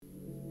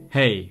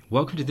Hey,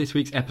 welcome to this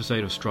week's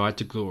episode of Stride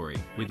to Glory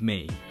with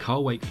me,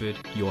 Carl Wakeford,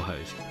 your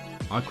host.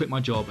 I quit my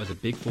job as a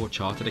Big Four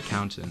chartered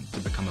accountant to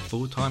become a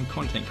full-time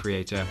content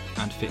creator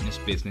and fitness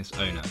business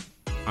owner.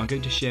 I'm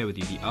going to share with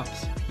you the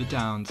ups, the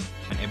downs,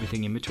 and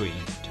everything in between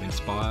to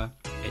inspire,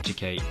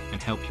 educate,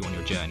 and help you on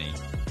your journey.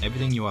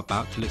 Everything you are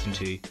about to listen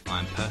to, I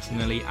am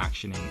personally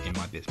actioning in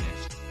my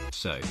business.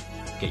 So,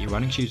 get your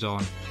running shoes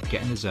on,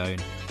 get in the zone,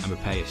 and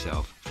prepare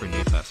yourself for a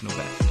new personal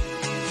best.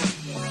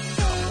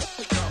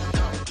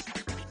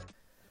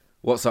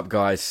 What's up,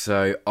 guys?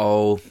 So,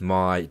 oh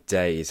my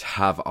days,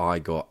 have I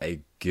got a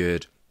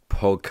good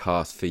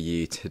podcast for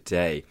you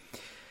today.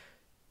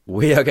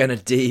 We are going to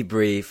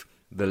debrief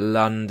the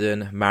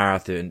London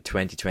Marathon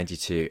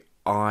 2022.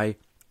 I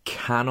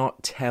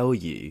cannot tell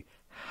you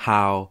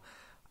how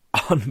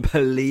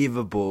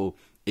unbelievable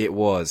it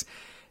was.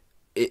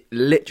 It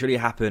literally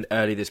happened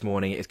early this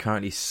morning. It's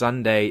currently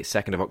Sunday,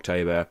 2nd of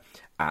October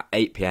at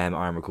 8 p.m.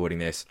 I'm recording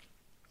this.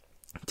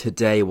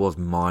 Today was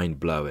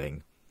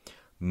mind-blowing.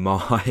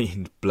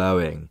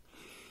 Mind-blowing.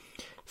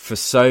 For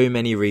so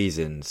many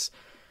reasons.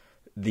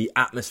 The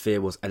atmosphere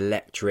was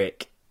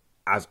electric.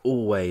 As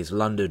always,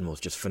 London was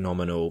just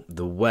phenomenal.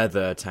 The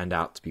weather turned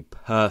out to be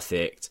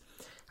perfect.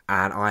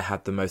 And I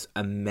had the most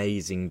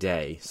amazing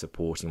day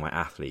supporting my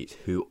athletes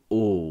who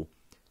all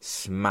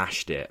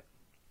smashed it.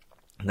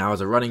 Now,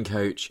 as a running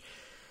coach,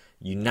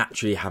 you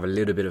naturally have a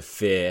little bit of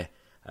fear,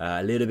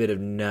 a little bit of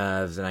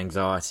nerves and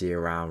anxiety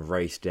around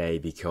race day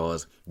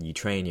because you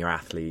train your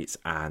athletes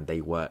and they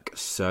work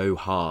so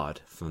hard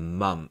for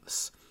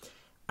months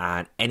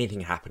and anything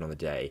can happen on the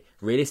day.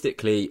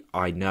 Realistically,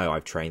 I know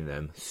I've trained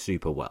them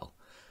super well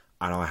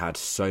and I had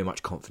so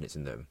much confidence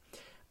in them.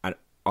 And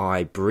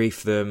I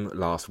briefed them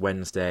last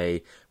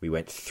Wednesday. We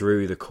went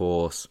through the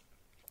course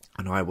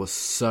and I was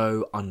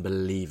so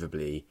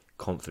unbelievably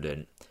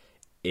confident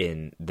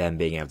in them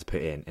being able to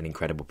put in an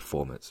incredible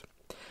performance.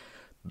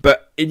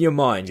 But in your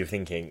mind, you're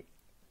thinking,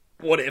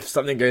 what if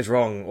something goes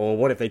wrong? Or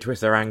what if they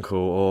twist their ankle?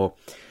 Or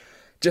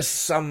just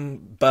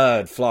some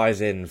bird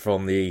flies in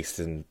from the east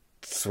and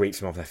sweeps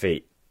them off their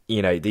feet?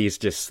 You know, these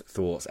just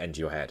thoughts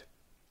enter your head.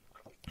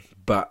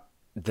 But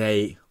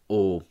they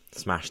all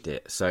smashed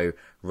it. So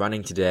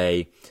running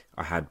today,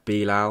 I had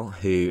Bilal,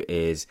 who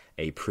is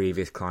a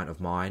previous client of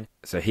mine.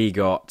 So he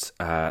got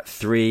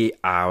 3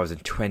 hours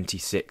and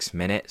 26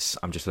 minutes.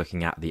 I'm just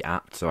looking at the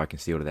app so I can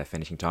see all of their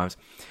finishing times.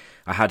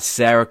 I had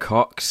Sarah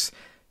Cox,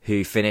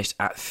 who finished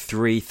at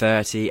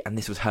 3:30, and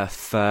this was her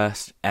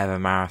first ever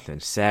marathon.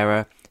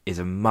 Sarah is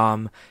a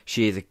mum.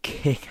 She is a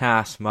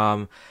kick-ass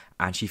mum,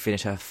 and she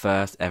finished her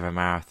first ever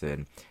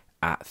marathon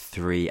at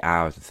 3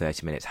 hours and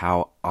 30 minutes.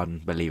 How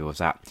unbelievable is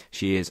that?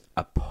 She is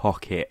a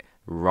pocket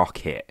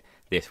rocket,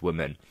 this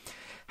woman.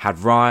 Had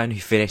Ryan,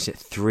 who finished at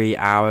 3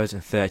 hours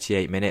and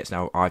 38 minutes.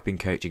 Now, I've been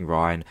coaching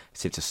Ryan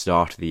since the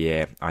start of the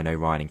year. I know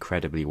Ryan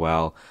incredibly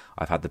well.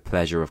 I've had the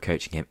pleasure of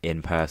coaching him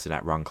in person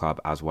at Run Club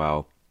as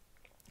well.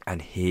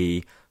 And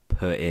he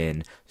put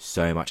in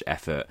so much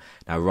effort.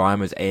 Now, Ryan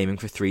was aiming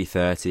for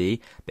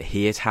 3:30, but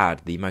he has had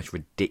the most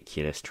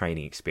ridiculous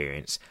training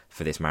experience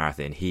for this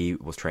marathon. He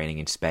was training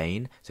in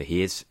Spain, so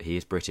he is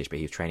British, but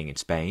he was training in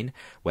Spain,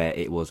 where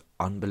it was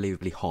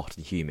unbelievably hot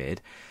and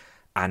humid.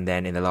 And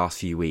then in the last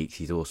few weeks,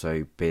 he's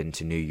also been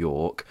to New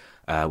York,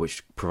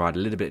 which provided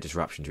a little bit of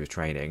disruption to his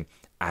training.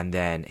 And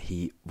then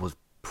he was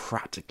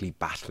practically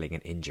battling an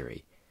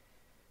injury.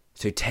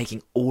 So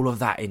taking all of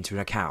that into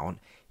account,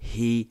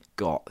 he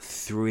got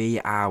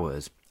 3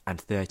 hours and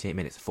 38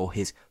 minutes for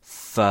his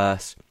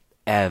first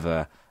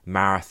ever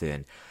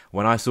marathon.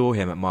 When I saw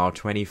him at mile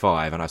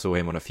 25, and I saw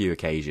him on a few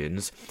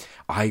occasions,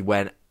 I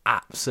went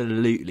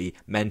absolutely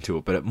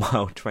mental. But at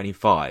mile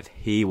 25,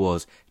 he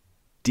was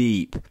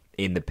deep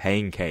in the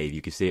pain cave.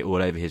 You could see it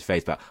all over his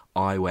face, but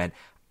I went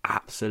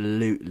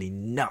absolutely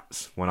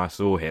nuts when I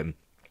saw him,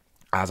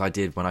 as I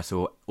did when I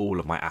saw all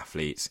of my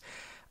athletes,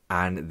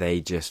 and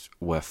they just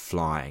were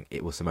flying.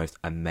 It was the most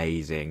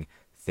amazing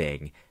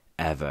thing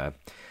ever.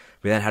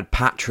 We then had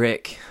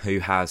Patrick, who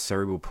has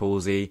cerebral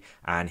palsy,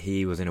 and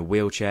he was in a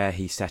wheelchair.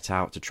 He set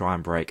out to try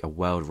and break a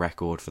world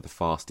record for the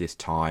fastest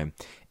time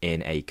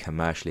in a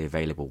commercially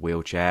available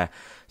wheelchair.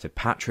 So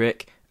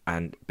Patrick,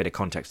 and a bit of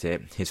context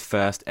here, his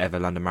first ever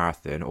London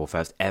Marathon, or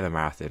first ever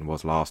marathon,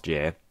 was last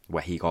year,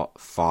 where he got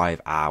 5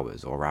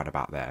 hours, or around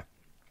about there.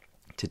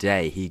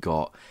 Today, he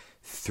got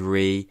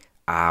 3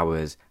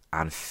 hours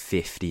and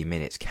 50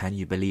 minutes. Can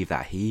you believe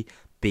that? He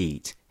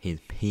beat his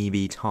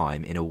PB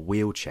time in a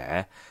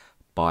wheelchair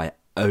by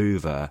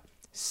over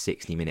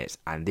 60 minutes.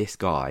 And this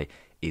guy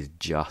is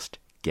just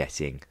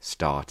getting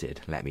started,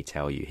 let me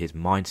tell you. His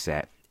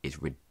mindset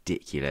is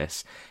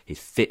ridiculous. His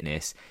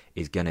fitness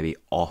is going to be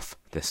off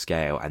the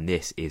scale, and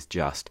this is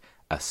just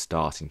a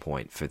starting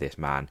point for this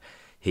man.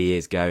 He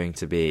is going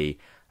to be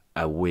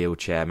a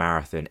wheelchair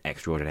marathon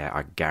extraordinaire,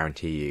 I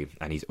guarantee you,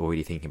 and he's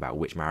already thinking about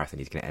which marathon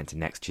he's going to enter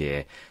next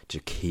year to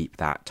keep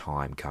that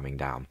time coming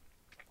down.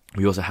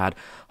 We also had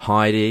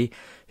Heidi,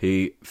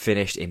 who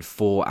finished in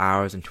 4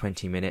 hours and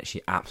 20 minutes.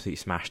 She absolutely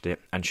smashed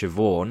it. And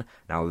Siobhan,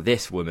 now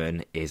this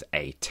woman is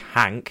a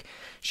tank.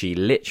 She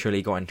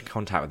literally got into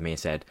contact with me and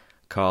said,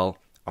 Carl,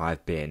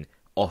 I've been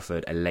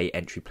offered a late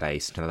entry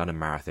place to the London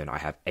Marathon. I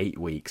have 8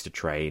 weeks to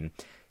train.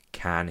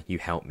 Can you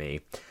help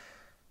me?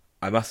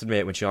 I must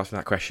admit, when she asked me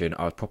that question,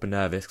 I was proper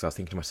nervous because I was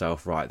thinking to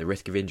myself, right, the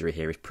risk of injury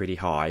here is pretty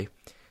high.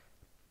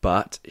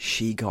 But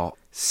she got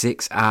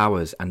 6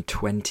 hours and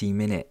 20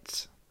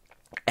 minutes.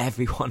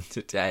 Everyone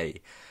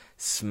today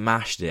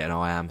smashed it, and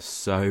I am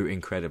so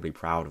incredibly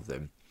proud of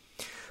them.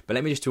 But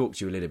let me just talk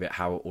to you a little bit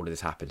how all of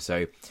this happened.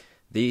 So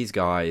these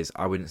guys,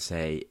 I wouldn't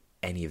say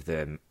any of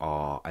them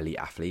are elite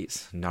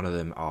athletes. None of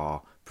them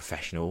are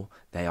professional.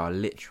 They are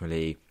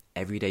literally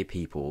everyday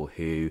people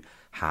who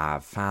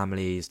have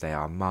families. They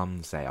are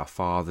mums, they are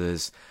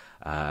fathers,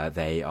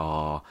 they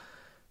are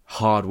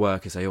hard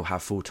workers. They all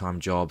have full-time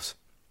jobs.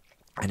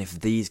 And if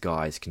these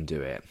guys can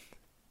do it,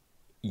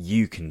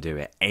 you can do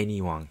it.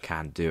 Anyone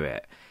can do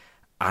it.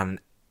 And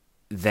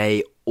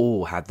they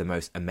all had the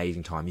most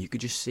amazing time. You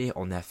could just see it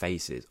on their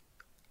faces.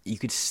 You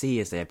could see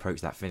as they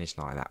approached that finish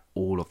line that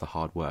all of the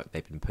hard work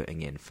they've been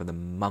putting in for the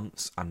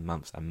months and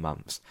months and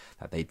months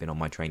that they've been on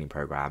my training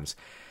programs,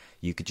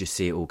 you could just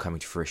see it all coming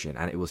to fruition.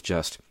 And it was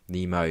just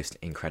the most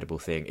incredible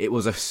thing. It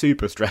was a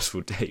super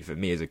stressful day for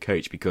me as a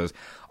coach because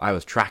I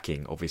was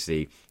tracking,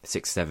 obviously,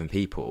 6-7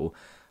 people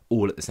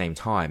all at the same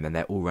time, and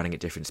they're all running at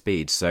different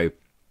speeds. So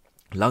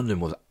London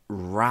was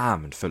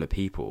rammed full of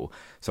people.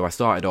 So I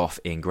started off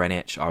in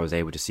Greenwich. I was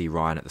able to see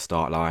Ryan at the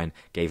start line,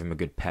 gave him a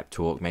good pep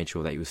talk, made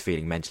sure that he was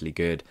feeling mentally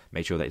good,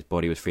 made sure that his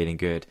body was feeling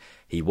good.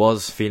 He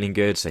was feeling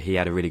good, so he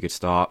had a really good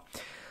start.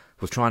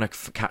 Was trying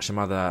to catch some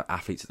other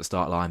athletes at the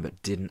start line,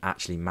 but didn't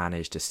actually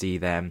manage to see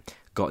them.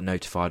 Got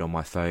notified on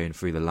my phone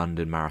through the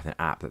London Marathon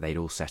app that they'd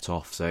all set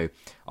off. So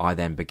I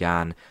then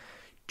began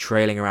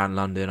trailing around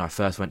London. I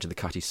first went to the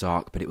Cutty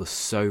Sark, but it was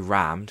so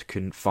rammed,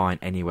 couldn't find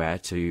anywhere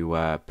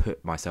to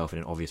put myself in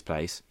an obvious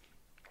place.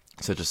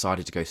 So I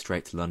decided to go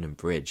straight to London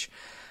Bridge.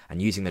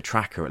 And using the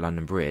tracker at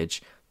London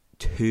Bridge,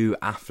 2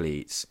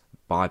 athletes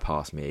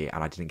bypassed me,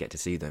 and I didn't get to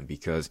see them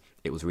because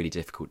it was really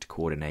difficult to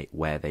coordinate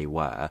where they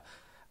were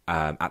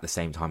at the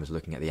same time as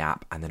looking at the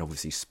app and then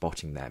obviously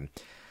spotting them.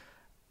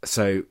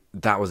 So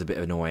that was a bit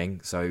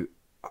annoying. So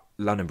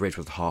London Bridge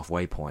was the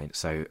halfway point,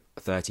 so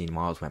 13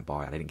 miles went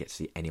by and I didn't get to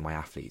see any of my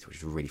athletes,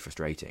 which was really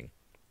frustrating.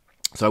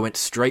 So I went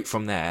straight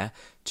from there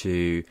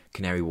to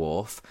Canary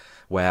Wharf,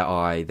 where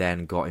I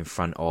then got in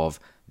front of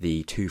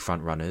the 2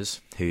 front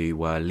runners who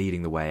were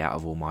leading the way out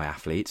of all my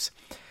athletes.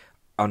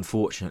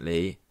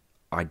 Unfortunately,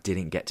 I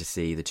didn't get to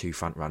see the 2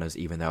 front runners,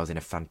 even though I was in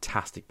a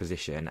fantastic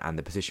position, and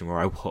the position where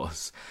I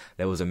was,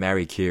 there was a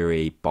Mary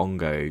Curie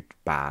bongo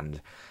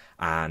band,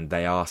 and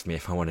they asked me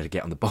if I wanted to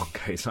get on the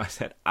bongos, and I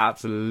said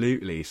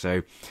absolutely.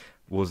 So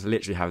was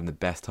literally having the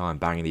best time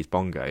banging these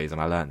bongos, and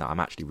I learned that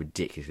I'm actually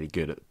ridiculously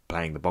good at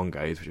playing the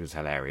bongos, which was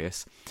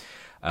hilarious.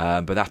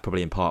 But that's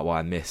probably in part why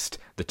I missed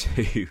the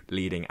 2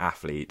 leading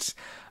athletes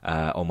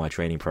on my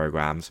training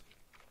programs.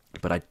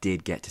 But I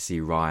did get to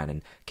see Ryan,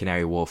 and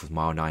Canary Wharf was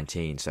mile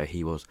 19, so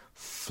he was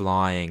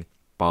flying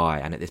by.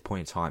 And at this point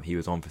in time, he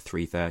was on for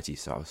 3:30,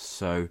 so I was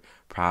so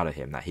proud of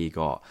him that he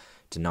got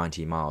to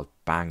 19 miles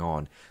bang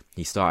on.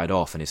 He started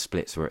off and his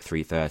splits were at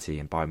 3:30,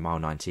 and by mile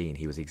 19,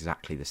 he was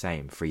exactly the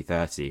same,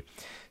 3:30.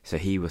 So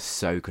he was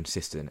so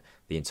consistent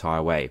the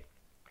entire way.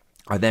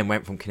 I then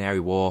went from Canary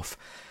Wharf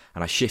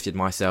and I shifted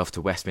myself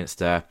to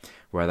Westminster,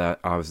 where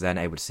I was then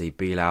able to see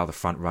Bilal, the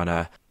front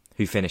runner,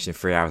 who finished in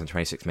 3 hours and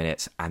 26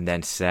 minutes, and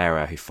then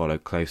Sarah, who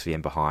followed closely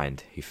in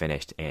behind, who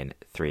finished in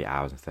 3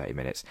 hours and 30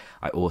 minutes.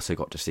 I also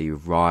got to see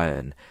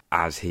Ryan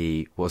as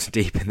he was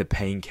deep in the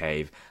pain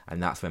cave,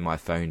 and that's when my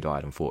phone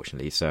died,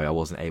 unfortunately, so I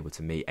wasn't able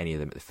to meet any of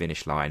them at the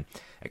finish line,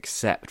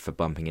 except for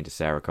bumping into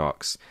Sarah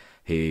Cox,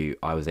 who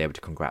I was able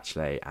to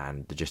congratulate,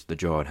 and just the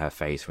joy on her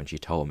face when she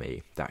told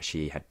me that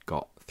she had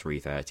got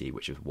 3:30,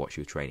 which is what she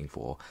was training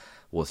for,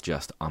 was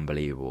just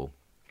unbelievable.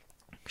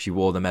 She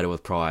wore the medal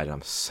with pride, and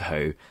I'm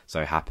so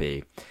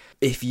happy.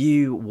 If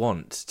you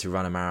want to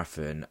run a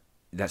marathon,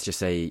 let's just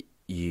say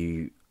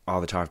you are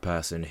the type of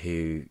person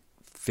who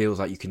feels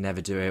like you can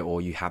never do it,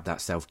 or you have that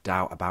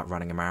self-doubt about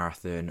running a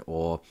marathon,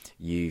 or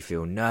you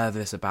feel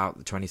nervous about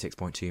the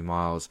 26.2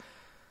 miles,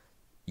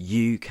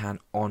 you can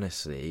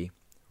honestly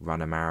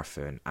run a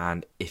marathon.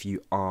 And if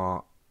you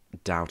are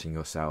doubting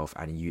yourself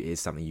and it is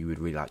something you would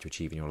really like to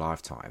achieve in your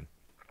lifetime,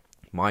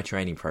 my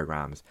training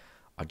programs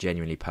are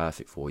genuinely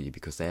perfect for you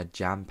because they are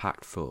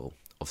jam-packed full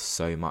of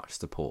so much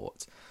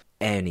support.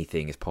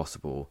 Anything is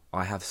possible.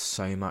 I have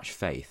so much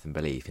faith and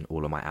belief in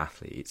all of my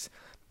athletes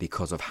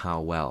because of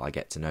how well I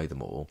get to know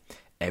them all.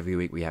 Every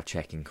week we have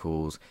check-in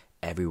calls.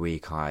 Every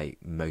week I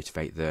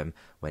motivate them.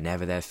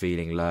 Whenever they're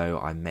feeling low,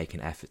 I make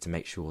an effort to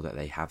make sure that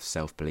they have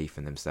self-belief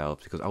in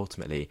themselves, because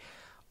ultimately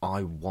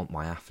I want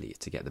my athletes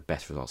to get the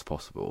best results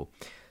possible.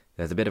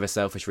 There's a bit of a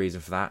selfish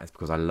reason for that. It's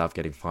because I love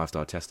getting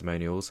 5-star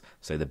testimonials.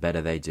 So the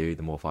better they do,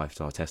 the more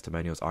 5-star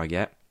testimonials I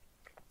get.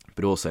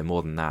 But also,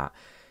 more than that,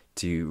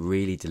 to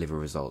really deliver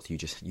results,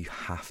 you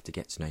have to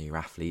get to know your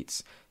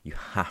athletes. You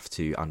have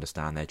to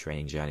understand their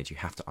training journeys. You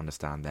have to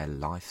understand their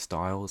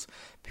lifestyles,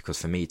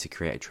 because for me to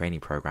create a training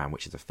program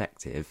which is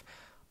effective,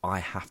 I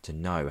have to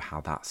know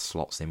how that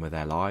slots in with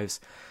their lives.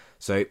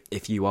 So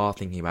if you are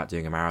thinking about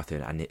doing a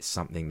marathon and it's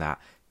something that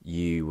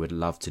you would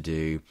love to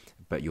do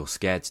but you're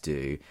scared to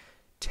do,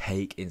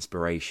 take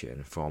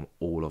inspiration from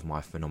all of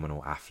my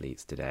phenomenal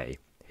athletes today,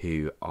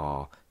 who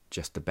are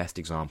just the best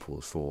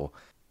examples for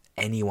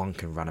anyone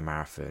can run a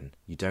marathon.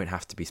 You don't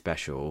have to be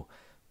special.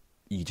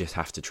 You just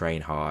have to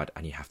train hard,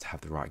 and you have to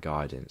have the right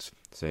guidance.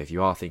 So if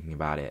you are thinking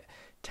about it,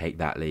 take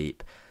that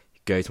leap.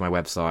 Go to my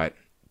website,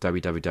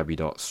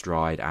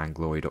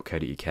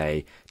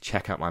 www.strideandglory.co.uk.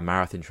 Check out my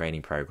marathon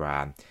training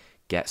program.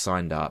 Get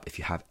signed up. If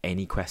you have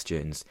any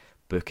questions,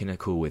 book in a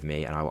call with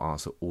me and I will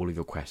answer all of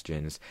your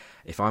questions.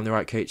 If I'm the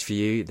right coach for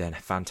you, then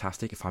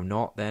fantastic. If I'm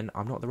not, then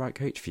I'm not the right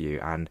coach for you.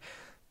 And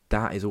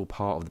that is all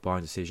part of the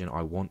buying decision.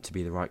 I want to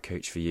be the right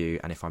coach for you,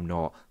 and if I'm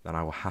not, then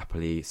I will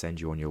happily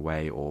send you on your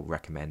way or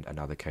recommend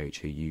another coach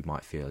who you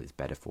might feel is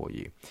better for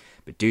you.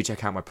 But do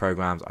check out my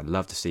programs. I'd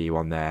love to see you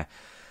on there.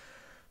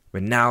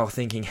 We're now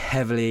thinking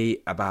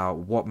heavily about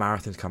what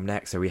marathons come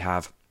next. So we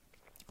have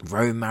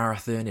Rome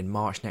Marathon in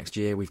March next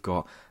year. We've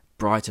got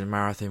Brighton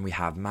Marathon. We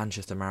have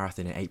Manchester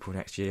Marathon in April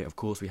next year. Of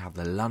course, we have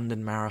the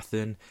London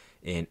Marathon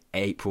in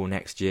April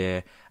next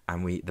year,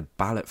 and the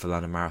ballot for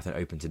London Marathon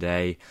opened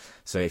today.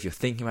 So if you're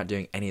thinking about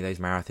doing any of those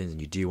marathons and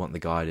you do want the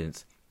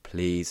guidance,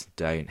 please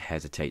don't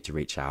hesitate to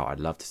reach out. I'd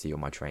love to see you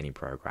on my training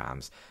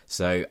programs.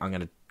 So I'm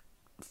going to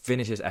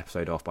finish this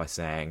episode off by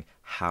saying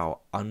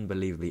how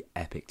unbelievably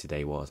epic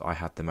today was. I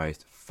had the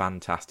most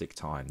fantastic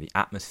time. The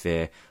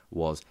atmosphere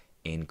was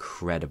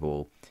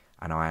incredible,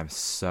 and I am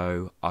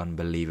so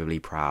unbelievably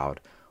proud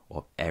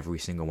of every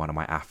single one of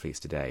my athletes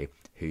today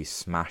who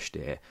smashed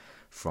it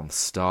from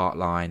start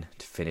line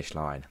to finish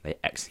line. They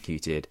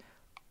executed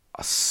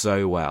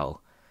so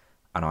well,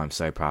 and I'm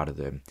so proud of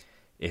them.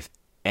 If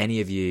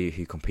any of you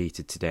who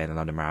competed today in the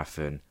London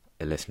Marathon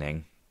are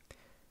listening,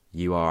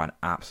 you are an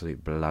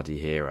absolute bloody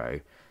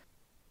hero.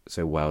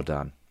 So well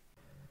done.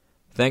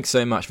 Thanks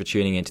so much for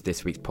tuning into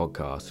this week's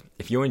podcast.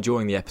 If you're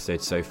enjoying the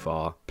episode so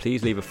far,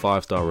 please leave a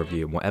 5-star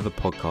review on whatever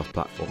podcast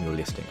platform you're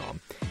listening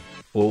on.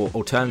 Or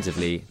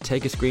alternatively,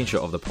 take a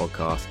screenshot of the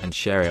podcast and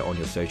share it on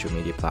your social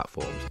media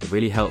platforms. It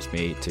really helps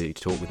me to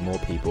talk with more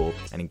people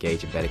and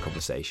engage in better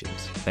conversations.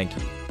 Thank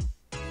you.